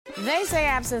They say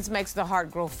absence makes the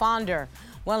heart grow fonder.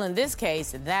 Well, in this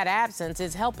case, that absence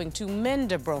is helping to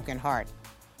mend a broken heart.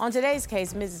 On today's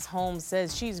case, Mrs. Holmes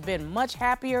says she's been much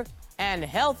happier and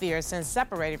healthier since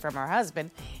separating from her husband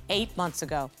 8 months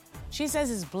ago. She says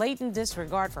his blatant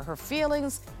disregard for her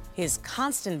feelings, his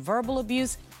constant verbal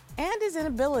abuse, and his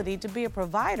inability to be a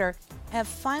provider have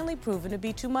finally proven to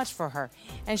be too much for her,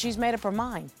 and she's made up her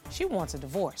mind. She wants a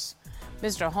divorce.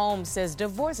 Mr. Holmes says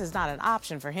divorce is not an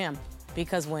option for him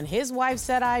because when his wife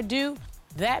said "I do,"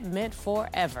 that meant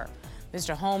forever.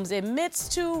 Mr. Holmes admits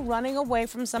to running away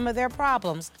from some of their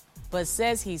problems, but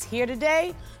says he's here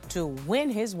today to win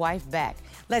his wife back.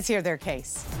 Let's hear their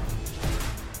case.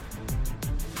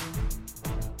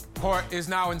 Court is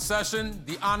now in session.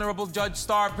 The Honorable Judge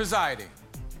Starr presiding.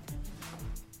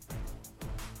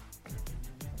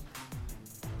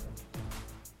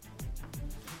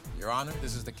 Your Honor,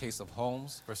 this is the case of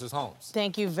Holmes versus Holmes.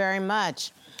 Thank you very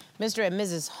much. Mr. and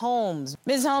Mrs. Holmes.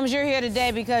 Ms. Holmes, you're here today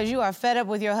because you are fed up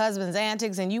with your husband's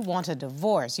antics and you want a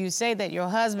divorce. You say that your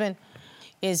husband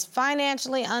is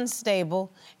financially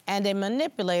unstable and a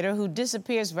manipulator who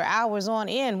disappears for hours on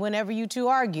end whenever you two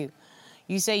argue.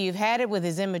 You say you've had it with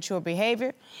his immature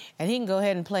behavior and he can go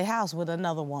ahead and play house with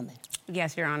another woman.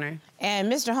 Yes, Your Honor.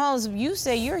 And Mr. Holmes, you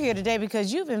say you're here today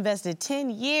because you've invested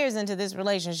 10 years into this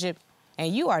relationship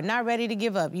and you are not ready to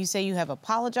give up. You say you have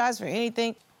apologized for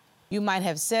anything you might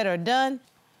have said or done,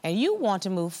 and you want to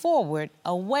move forward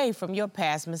away from your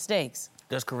past mistakes.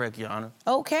 That's correct, Your Honor.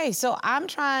 Okay, so I'm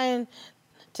trying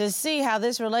to see how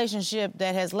this relationship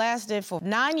that has lasted for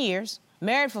 9 years,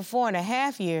 married for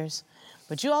 4.5 years,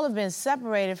 but you all have been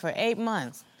separated for 8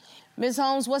 months. Ms.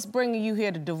 Holmes, what's bringing you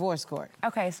here to divorce court?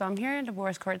 Okay, so I'm here in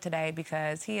divorce court today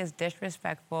because he is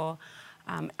disrespectful,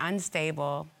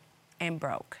 unstable, and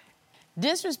broke.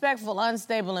 Disrespectful,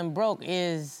 unstable, and broke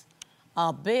is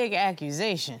a big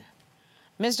accusation.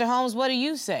 Mr. Holmes, what do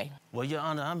you say? Well, Your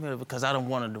Honor, I'm here because I don't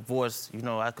want a divorce. You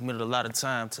know, I committed a lot of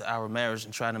time to our marriage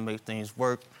and trying to make things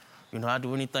work. You know, I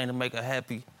do anything to make her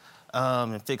happy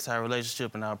and fix our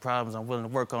relationship and our problems. I'm willing to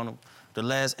work on them. The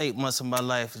last 8 months of my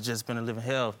life has just been a living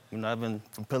hell. You know, I've been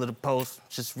from pillar to post,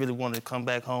 just really wanted to come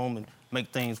back home and make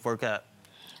things work out.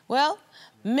 Well,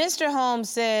 Mr. Holmes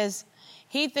says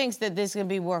he thinks that this can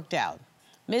be worked out.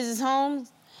 Mrs.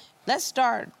 Holmes, let's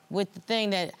start with the thing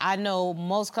that I know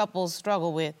most couples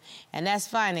struggle with, and that's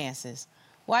finances.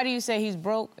 Why do you say he's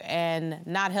broke and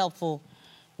not helpful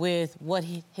with what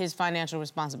his financial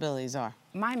responsibilities are?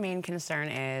 My main concern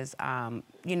is,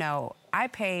 you know, I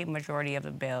pay majority of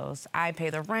the bills. I pay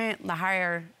the rent, the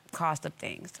higher cost of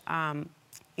things.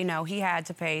 You know, he had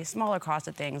to pay smaller cost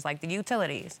of things like the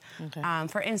utilities. Okay.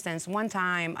 For instance, one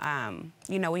time,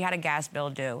 you know, we had a gas bill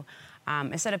due.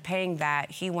 Instead of paying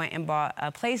that, he went and bought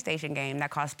a PlayStation game that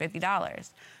cost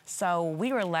 $50. So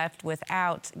we were left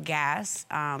without gas.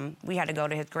 We had to go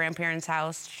to his grandparents'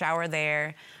 house, shower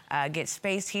there, get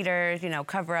space heaters, you know,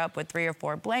 cover up with 3 or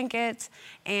 4 blankets.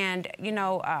 And, you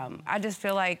know, I just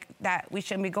feel like that we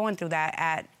shouldn't be going through that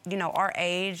at, you know, our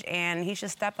age, and he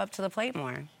should step up to the plate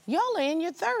more. Y'all are in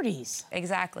your 30s.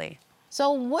 Exactly.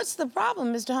 So what's the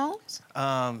problem, Mr. Holmes?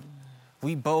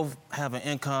 We both have an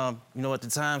income. You know, at the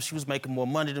time, she was making more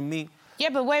money than me. Yeah,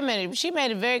 but wait a minute. She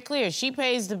made it very clear. She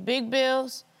pays the big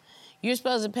bills. You're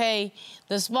supposed to pay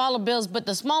the smaller bills, but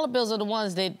the smaller bills are the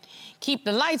ones that keep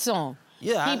the lights on,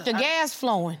 keep the gas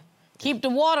flowing, keep the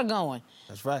water going.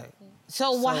 That's right.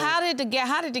 So how did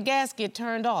the gas get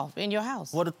turned off in your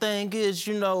house? Well, the thing is,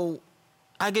 you know,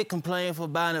 I get complained for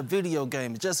buying a video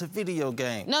game. It's just a video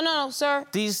game. No, sir.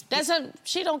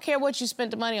 She don't care what you spent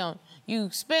the money on. You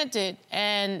spent it,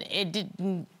 and it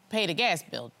didn't pay the gas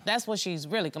bill. That's what she's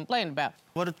really complaining about.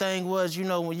 Well, the thing was, you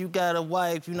know, when you got a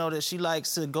wife, you know, that she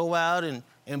likes to go out and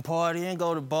party and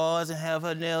go to bars and have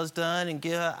her nails done and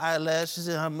get her eyelashes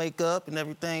and her makeup and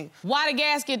everything. Why the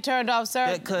gas get turned off,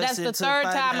 sir? That's the third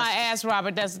time I asked,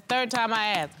 Robert. That's the third time I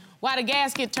asked. Why the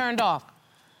gas get turned off?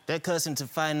 That cuts into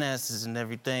finances and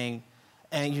everything.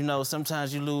 And, you know,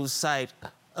 sometimes you lose sight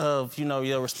of, you know,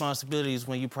 your responsibilities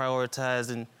when you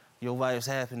prioritizing your wife's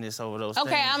happiness over those things.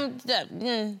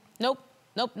 Okay,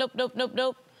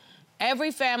 Nope.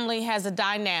 Every family has a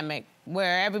dynamic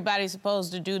where everybody's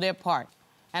supposed to do their part.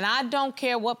 And I don't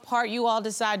care what part you all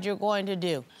decide you're going to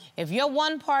do. If your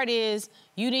one part is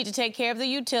you need to take care of the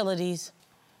utilities,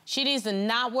 she needs to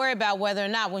not worry about whether or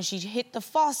not when she hit the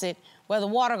faucet, whether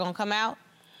the water gonna come out.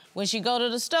 When she go to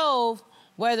the stove,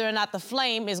 whether or not the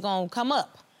flame is gonna come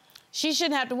up. She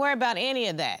shouldn't have to worry about any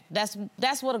of that.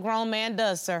 That's what a grown man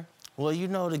does, sir. Well, you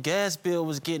know, the gas bill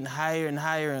was getting higher and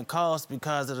higher in cost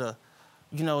because of the,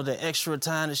 you know, the extra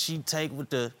time that she'd take with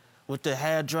the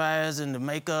hair dryers and the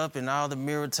makeup and all the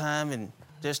mirror time. And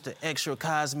just the extra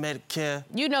cosmetic care.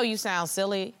 You know you sound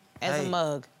silly as a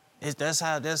mug. That's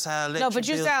how electric No, but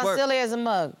you bills sound work. silly as a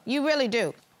mug. You really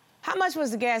do. How much was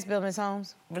the gas bill, Ms.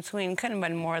 Holmes? Couldn't have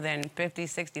been more than $50,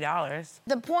 $60.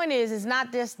 The point is, it's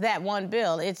not just that one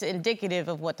bill. It's indicative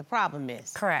of what the problem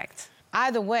is. Correct.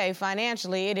 Either way,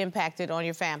 financially, it impacted on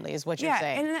your family, is what you're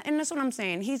saying. Yeah, and that's what I'm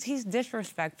saying. He's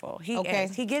disrespectful. He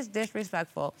gets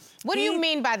disrespectful. What do you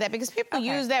mean by that? Because people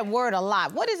use that word a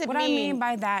lot. What does it mean? What I mean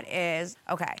by that is,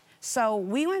 so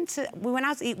we went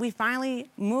out to eat. We finally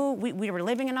moved. We were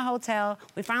living in a hotel.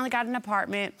 We finally got an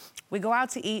apartment. We go out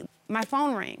to eat. My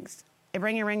phone rings. It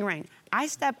ring. I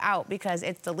step out because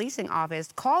it's the leasing office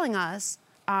calling us,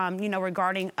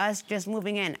 regarding us just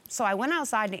moving in. So I went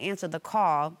outside to answer the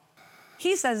call.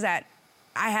 He says that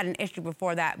I had an issue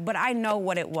before that, but I know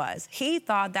what it was. He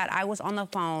thought that I was on the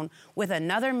phone with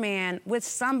another man, with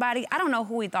somebody. I don't know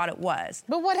who he thought it was.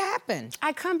 But what happened?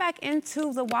 I come back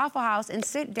into the Waffle House and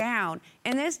sit down,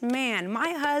 and this man,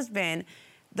 my husband,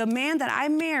 the man that I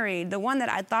married, the one that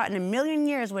I thought in a million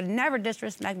years would never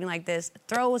disrespect me like this,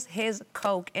 throws his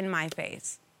Coke in my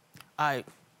face. All right,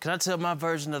 can I tell my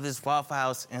version of this Waffle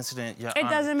House incident, Your It Honor?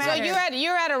 doesn't matter. So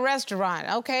you're at a restaurant,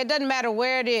 okay? It doesn't matter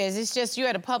where it is. It's just you're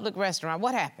at a public restaurant.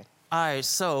 What happened? All right,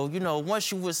 so, once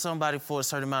you're with somebody for a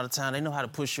certain amount of time, they know how to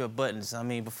push your buttons. I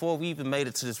mean, before we even made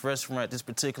it to this restaurant this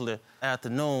particular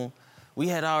afternoon, we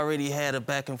had already had a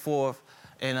back and forth,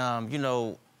 and,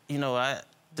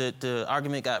 the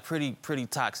argument got pretty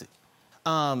toxic.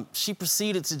 She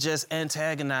proceeded to just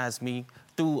antagonize me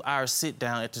through our sit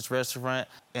down at this restaurant.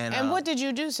 And what did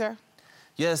you do, sir?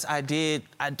 Yes, I did.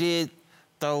 I did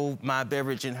throw my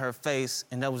beverage in her face,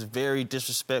 and that was very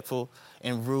disrespectful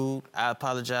and rude. I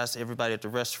apologized to everybody at the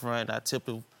restaurant. I tipped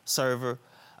the server.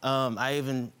 I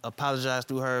even apologized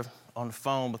to her on the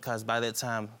phone because by that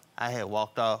time I had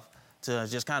walked off to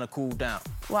just kind of cool down.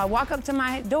 Well, I walk up to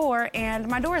my door, and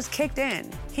my door is kicked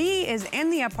in. He is in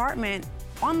the apartment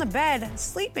on the bed,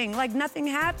 sleeping like nothing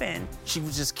happened. She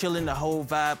was just killing the whole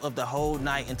vibe of the whole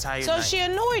entire night. So she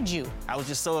annoyed you? I was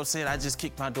just so upset, I just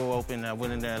kicked my door open and I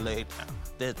went in there and laid down.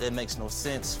 That makes no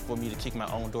sense for me to kick my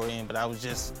own door in, but I was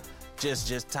just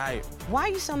tired. Why are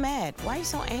you so mad? Why are you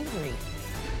so angry?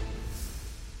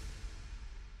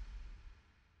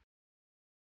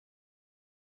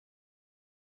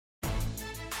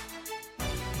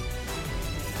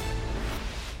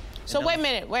 So wait a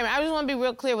minute. I just want to be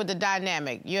real clear with the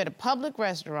dynamic. You're at a public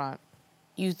restaurant,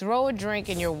 you throw a drink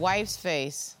in your wife's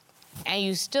face, and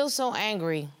you're still so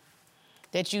angry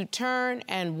that you turn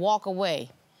and walk away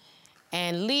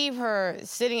and leave her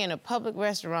sitting in a public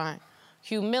restaurant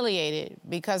humiliated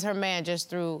because her man just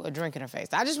threw a drink in her face.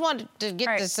 I just wanted to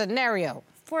get the scenario.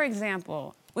 For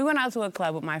example, we went out to a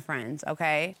club with my friends,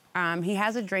 okay? He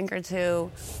has a drink or two.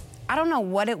 I don't know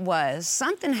what it was.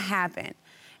 Something happened.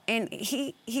 And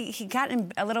he got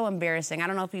a little embarrassing. I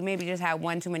don't know if he maybe just had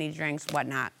one too many drinks,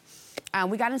 whatnot.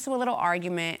 We got into a little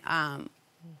argument.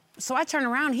 So I turn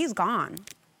around, he's gone.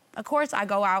 Of course, I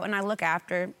go out and I look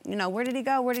after, where did he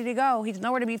go? Where did he go? He's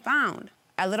nowhere to be found.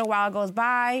 A little while goes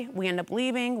by, we end up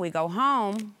leaving, we go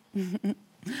home.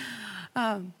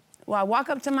 Well, I walk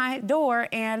up to my door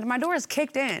and my door is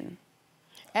kicked in.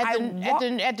 At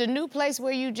the new place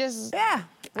where you just... Yeah,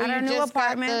 where at our you new just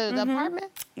apartment. got the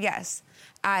apartment? Yes.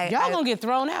 Y'all gonna get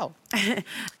thrown out.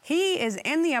 He is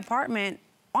in the apartment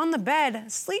on the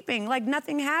bed sleeping like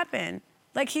nothing happened.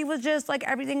 Like he was just like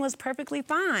everything was perfectly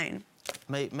fine.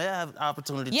 May I have an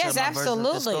opportunity to Yes, tell my version of the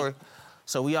absolutely. story?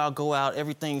 So we all go out,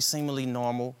 everything's seemingly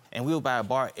normal, and we were by a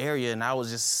bar area, and I was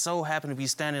just so happy to be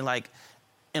standing like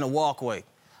in a walkway.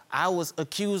 I was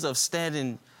accused of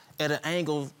standing at an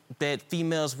angle that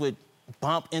females would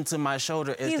bump into my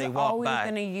shoulder as they walk always by.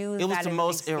 Gonna use it was that the as an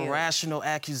most excuse. irrational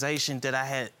accusation that I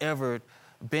had ever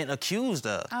been accused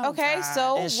of. Okay, God.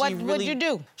 so And she what'd you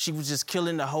do? She was just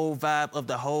killing the whole vibe of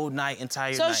the whole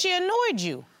entire night. So she annoyed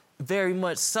you? Very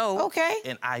much so. Okay.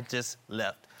 And I just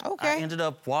left. Okay. I ended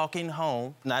up walking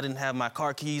home, and I didn't have my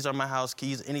car keys or my house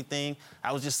keys, anything.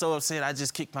 I was just so upset, I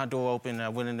just kicked my door open and I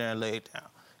went in there and laid down.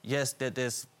 Yes,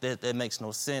 that makes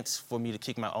no sense for me to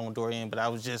kick my own door in, but I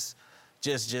was just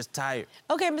tired.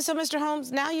 Okay, so Mr.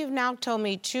 Holmes, now you've told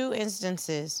me 2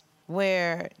 instances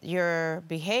where your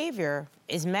behavior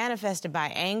is manifested by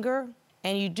anger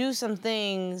and you do some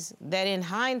things that in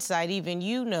hindsight even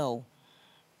you know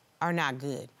are not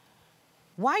good.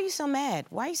 Why are you so mad?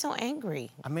 Why are you so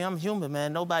angry? I mean, I'm human,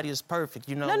 man. Nobody is perfect,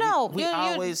 No, but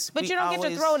you don't get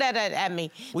to throw that at me.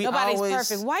 Nobody's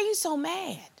perfect. Why are you so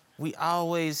mad? We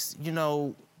always,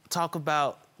 talk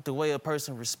about the way a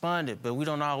person responded, but we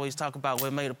don't always talk about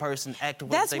what made a person act the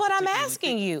way That's they what I'm particularly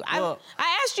asking did. you. Well,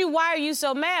 I asked you, why are you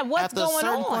so mad? What's going After a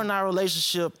certain point on? in our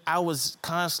relationship, I was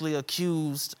constantly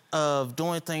accused of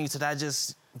doing things that I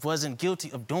just wasn't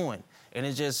guilty of doing.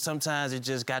 And sometimes it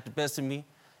just got the best of me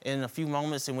in a few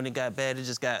moments, and when it got bad, it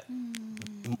just got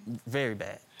very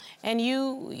bad. And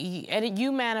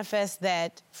you manifest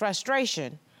that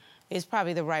frustration, is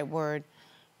probably the right word,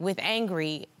 with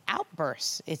angry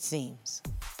outbursts, it seems.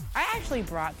 I actually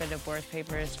brought the divorce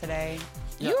papers today.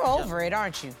 You're over it,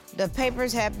 aren't you? The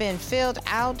papers have been filled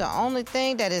out. The only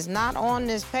thing that is not on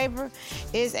this paper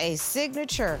is a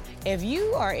signature. If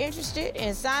you are interested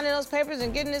in signing those papers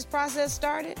and getting this process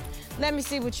started, let me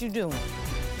see what you're doing.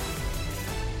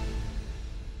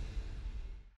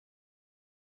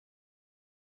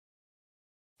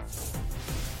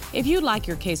 If you'd like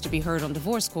your case to be heard on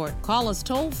divorce court, call us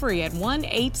toll-free at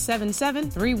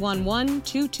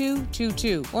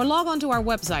 1-877-311-2222 or log on to our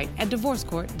website at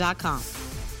divorcecourt.com.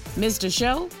 Missed a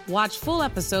show? Watch full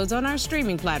episodes on our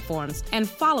streaming platforms and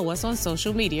follow us on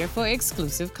social media for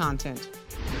exclusive content.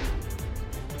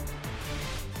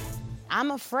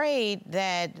 I'm afraid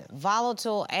that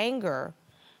volatile anger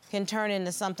can turn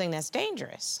into something that's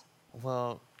dangerous.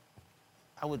 Well,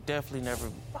 I would definitely never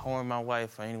harm my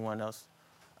wife or anyone else.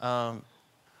 You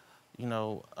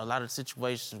know, a lot of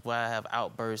situations where I have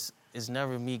outbursts, it's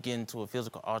never me getting into a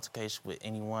physical altercation with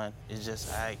anyone. It's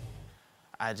just I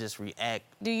just react.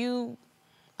 Do you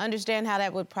understand how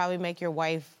that would probably make your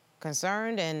wife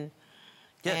concerned Yes,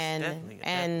 definitely.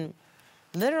 And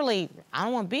literally, I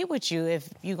don't want to be with you if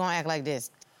you're gonna act like this.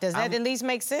 Does that at least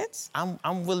make sense?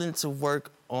 I'm willing to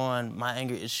work on my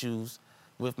anger issues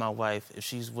with my wife if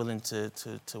she's willing to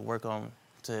work on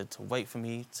to wait for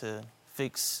me to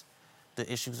fix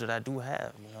the issues that I do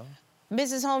have, you know?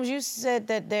 Mrs. Holmes, you said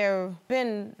that there have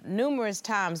been numerous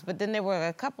times, but then there were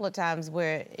a couple of times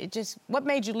where what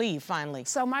made you leave finally?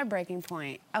 So my breaking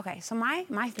point, okay, so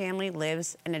my family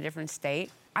lives in a different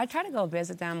state. I try to go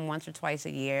visit them once or twice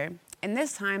a year, and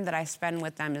this time that I spend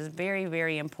with them is very,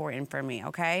 very important for me,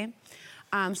 okay?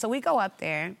 So we go up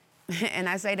there, and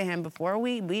I say to him before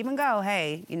we even go,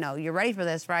 hey, you know, you're ready for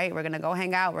this, right? We're gonna go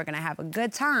hang out, we're gonna have a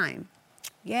good time.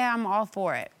 Yeah, I'm all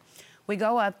for it. We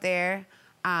go up there.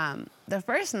 The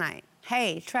first night,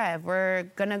 hey, Trev, we're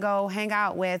gonna go hang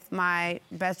out with my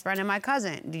best friend and my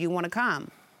cousin. Do you wanna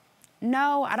come?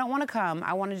 No, I don't wanna come.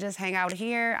 I wanna just hang out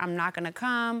here. I'm not gonna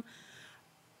come.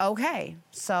 Okay,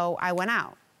 so I went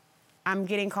out. I'm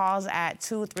getting calls at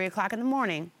 2, 3 o'clock in the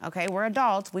morning. Okay, we're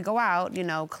adults, we go out, you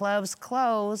know, clubs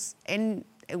close, and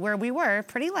where we were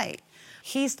pretty late.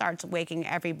 He starts waking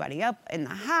everybody up in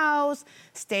the house,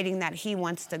 stating that he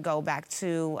wants to go back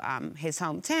to his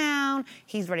hometown.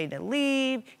 He's ready to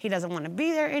leave. He doesn't want to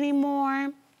be there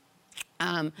anymore.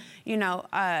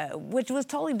 Which was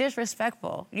totally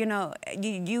disrespectful. You know,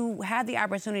 you had the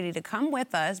opportunity to come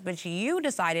with us, but you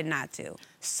decided not to.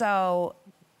 So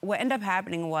what ended up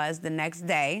happening was the next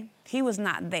day, he was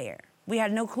not there. We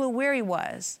had no clue where he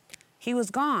was. He was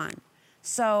gone.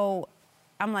 So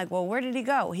I'm like, well, where did he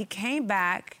go? He came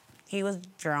back. He was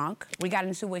drunk. We got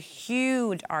into a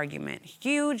huge argument.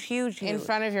 Huge. In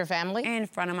front of your family? In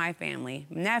front of my family.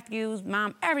 Nephews,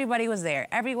 mom, everybody was there.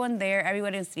 Everyone there,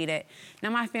 everybody seated. Now,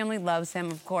 my family loves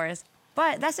him, of course.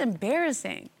 But that's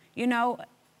embarrassing. You know,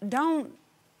 don't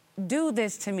do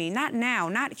this to me. Not now,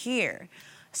 not here.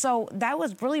 So that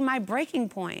was really my breaking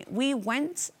point. We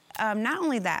went, not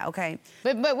only that, okay.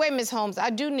 But wait, Ms. Holmes, I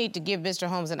do need to give Mr.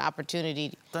 Holmes an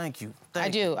opportunity. Thank you. I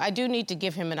do need to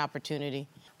give him an opportunity.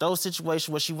 Those situations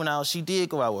where she went out, she did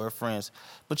go out with her friends.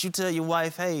 But you tell your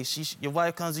wife, hey, your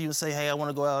wife comes to you and say, hey, I want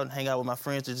to go out and hang out with my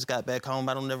friends that just got back home.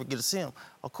 I don't never get to see them.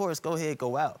 Of course, go ahead,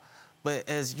 go out. But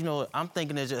as, you know, I'm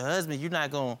thinking as your husband,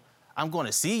 I'm going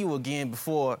to see you again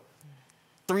before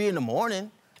 3 in the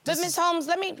morning. But Ms. Holmes,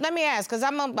 let me ask, because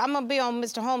I'm gonna be on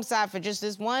Mr. Holmes' side for just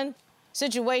this one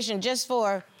situation, just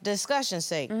for discussion's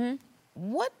sake. Mm-hmm.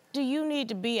 What do you need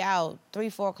to be out 3,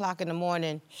 4 o'clock in the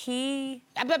morning?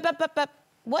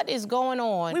 What is going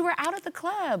on? We were out at the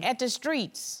club. At the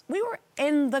streets. We were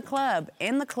in the club.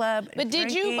 But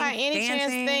did you by any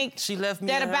chance think she left me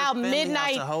that about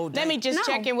midnight? Let me just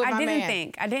check in with my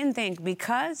man. I didn't think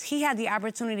because he had the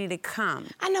opportunity to come.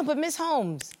 I know, but Ms.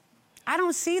 Holmes, I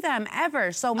don't see them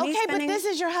ever. So me but this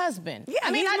is your husband. Yeah, I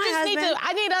mean,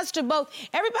 I need us to both.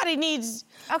 Everybody needs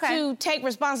to take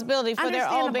responsibility for their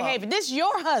own behavior. This is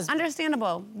your husband.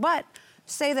 Understandable, but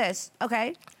say this,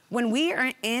 okay? When we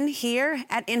are in here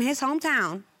in his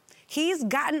hometown, he's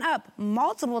gotten up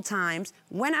multiple times,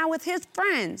 went out with his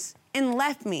friends, and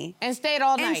left me. And stayed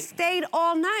all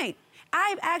night.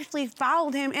 I've actually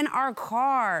followed him in our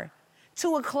car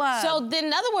to a club. So then,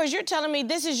 in other words, you're telling me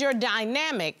this is your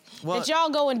dynamic, Well, that y'all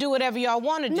go and do whatever y'all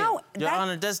want to do. No, Your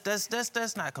Honor,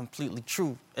 that's not completely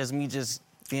true. As me just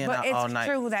being out all night.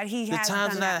 But it's true that he has the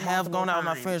times done that I have multiple gone out with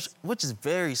my times. friends, which is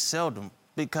very seldom,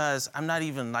 because I'm not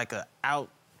even like a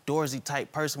outdoorsy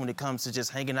type person when it comes to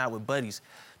just hanging out with buddies.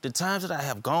 The times that I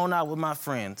have gone out with my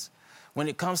friends, when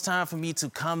it comes time for me to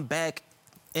come back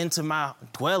into my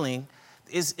dwelling,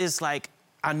 it's like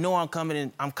I know I'm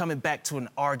coming back to an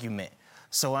argument.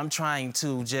 So I'm trying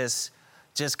to just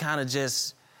kind of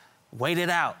just wait it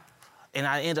out. And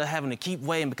I end up having to keep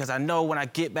waiting because I know when I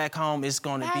get back home, it's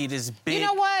going to be this big You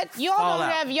know what? Y'all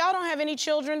fallout. don't have any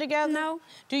children together? No.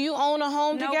 Do you own a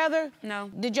home Nope. together?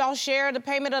 No. Did y'all share the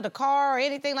payment of the car or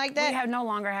anything like that? We no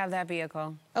longer have that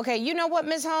vehicle. Okay, you know what,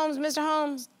 Ms. Holmes, Mr.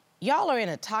 Holmes? Y'all are in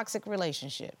a toxic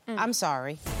relationship. I'm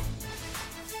sorry.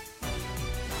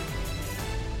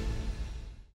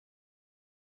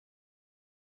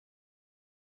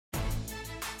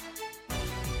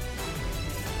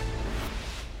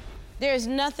 There's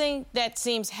nothing that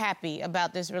seems happy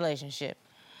about this relationship.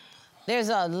 There's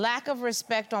a lack of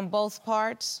respect on both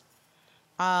parts.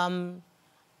 I'm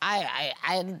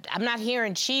not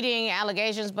hearing cheating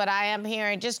allegations, but I am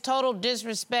hearing just total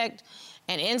disrespect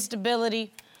and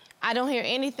instability. I don't hear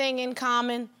anything in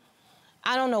common.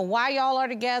 I don't know why y'all are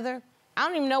together. I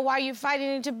don't even know why you're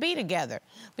fighting to be together.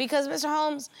 Because, Mr.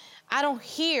 Holmes, I don't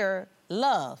hear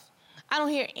love. I don't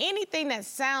hear anything that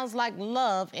sounds like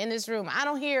love in this room. I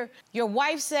don't hear your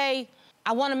wife say,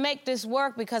 I want to make this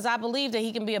work because I believe that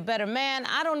he can be a better man.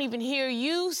 I don't even hear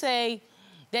you say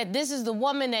that this is the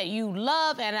woman that you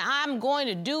love and I'm going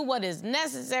to do what is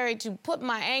necessary to put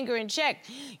my anger in check.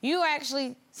 You're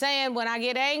actually saying when I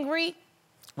get angry.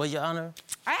 Well, Your Honor.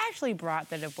 I actually brought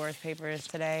the divorce papers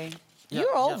today.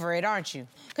 You're over it, aren't you?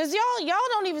 Because y'all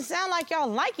don't even sound like y'all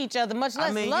like each other, much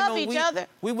less love each other.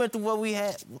 We went through what we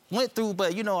went through,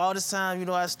 but, all this time,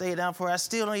 I stayed down for her. I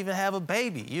still don't even have a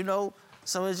baby,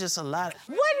 So it's just a lot. What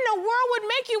in the world would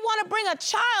make you want to bring a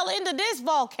child into this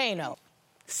volcano?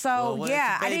 So, Well,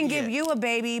 yeah, I didn't give at? you a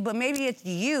baby, but maybe it's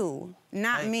you,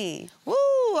 not me. Woo,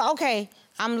 okay.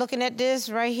 I'm looking at this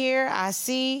right here. I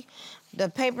see the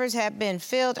papers have been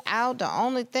filled out. The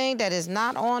only thing that is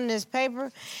not on this paper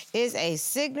is a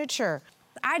signature.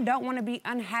 I don't want to be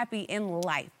unhappy in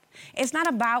life. It's not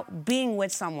about being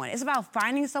with someone. It's about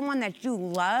finding someone that you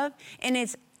love, and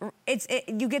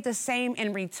you get the same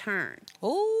in return.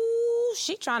 Ooh,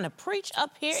 she trying to preach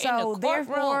up here in the So courtroom.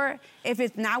 therefore, if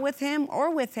it's not with him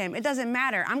or with him, it doesn't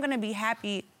matter. I'm going to be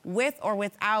happy with or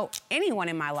without anyone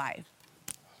in my life.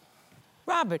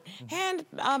 Robert, hand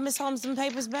Ms. Holmes some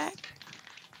papers back.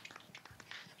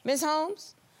 Ms.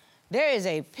 Holmes, there is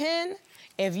a pen.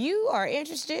 If you are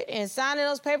interested in signing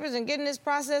those papers and getting this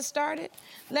process started,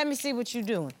 let me see what you're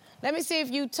doing. Let me see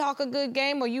if you talk a good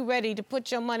game or you ready to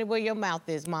put your money where your mouth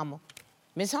is, mama.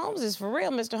 Ms. Holmes is for real,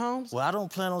 Mr. Holmes. Well, I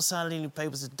don't plan on signing any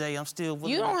papers today. I'm still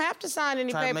You don't have to sign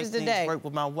any trying papers to make today. things work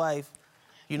with my wife.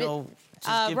 Just give it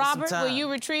some Robert, time. will you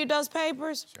retrieve those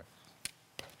papers? Sure.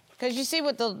 Because you see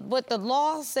what the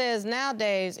law says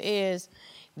nowadays is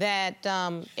that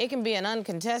it can be an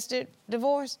uncontested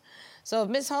divorce. So if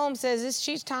Ms. Holmes says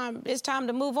it's time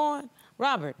to move on,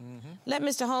 Robert, let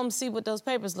Mr. Holmes see what those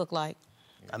papers look like.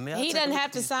 I'll He take doesn't look have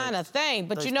at to these sign a papers. thing,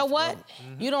 but you know what?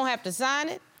 You don't have to sign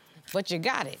it, but you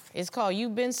got it. It's called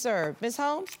You've Been Served. Ms.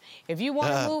 Holmes, if you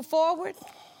want to move forward,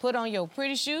 put on your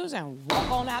pretty shoes and walk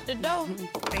on out the door.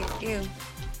 Thank you.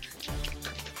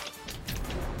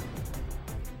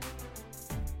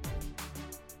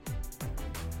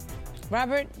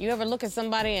 Robert, you ever look at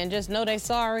somebody and just know they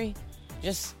sorry?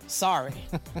 Just sorry.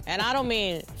 And I don't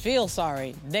mean feel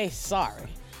sorry, they sorry.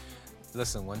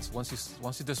 Listen, once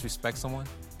you disrespect someone,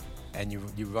 and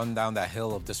you run down that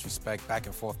hill of disrespect back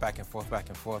and forth,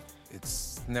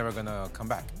 it's never gonna come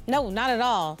back. No, not at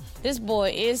all. This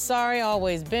boy is sorry,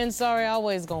 always been sorry,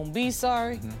 always gonna be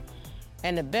sorry.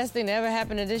 And the best thing that ever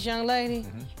happened to this young lady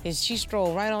is she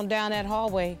strolled right on down that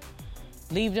hallway,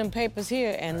 leave them papers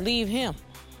here, and leave him.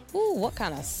 Ooh, what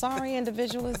kind of sorry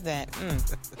individual is that?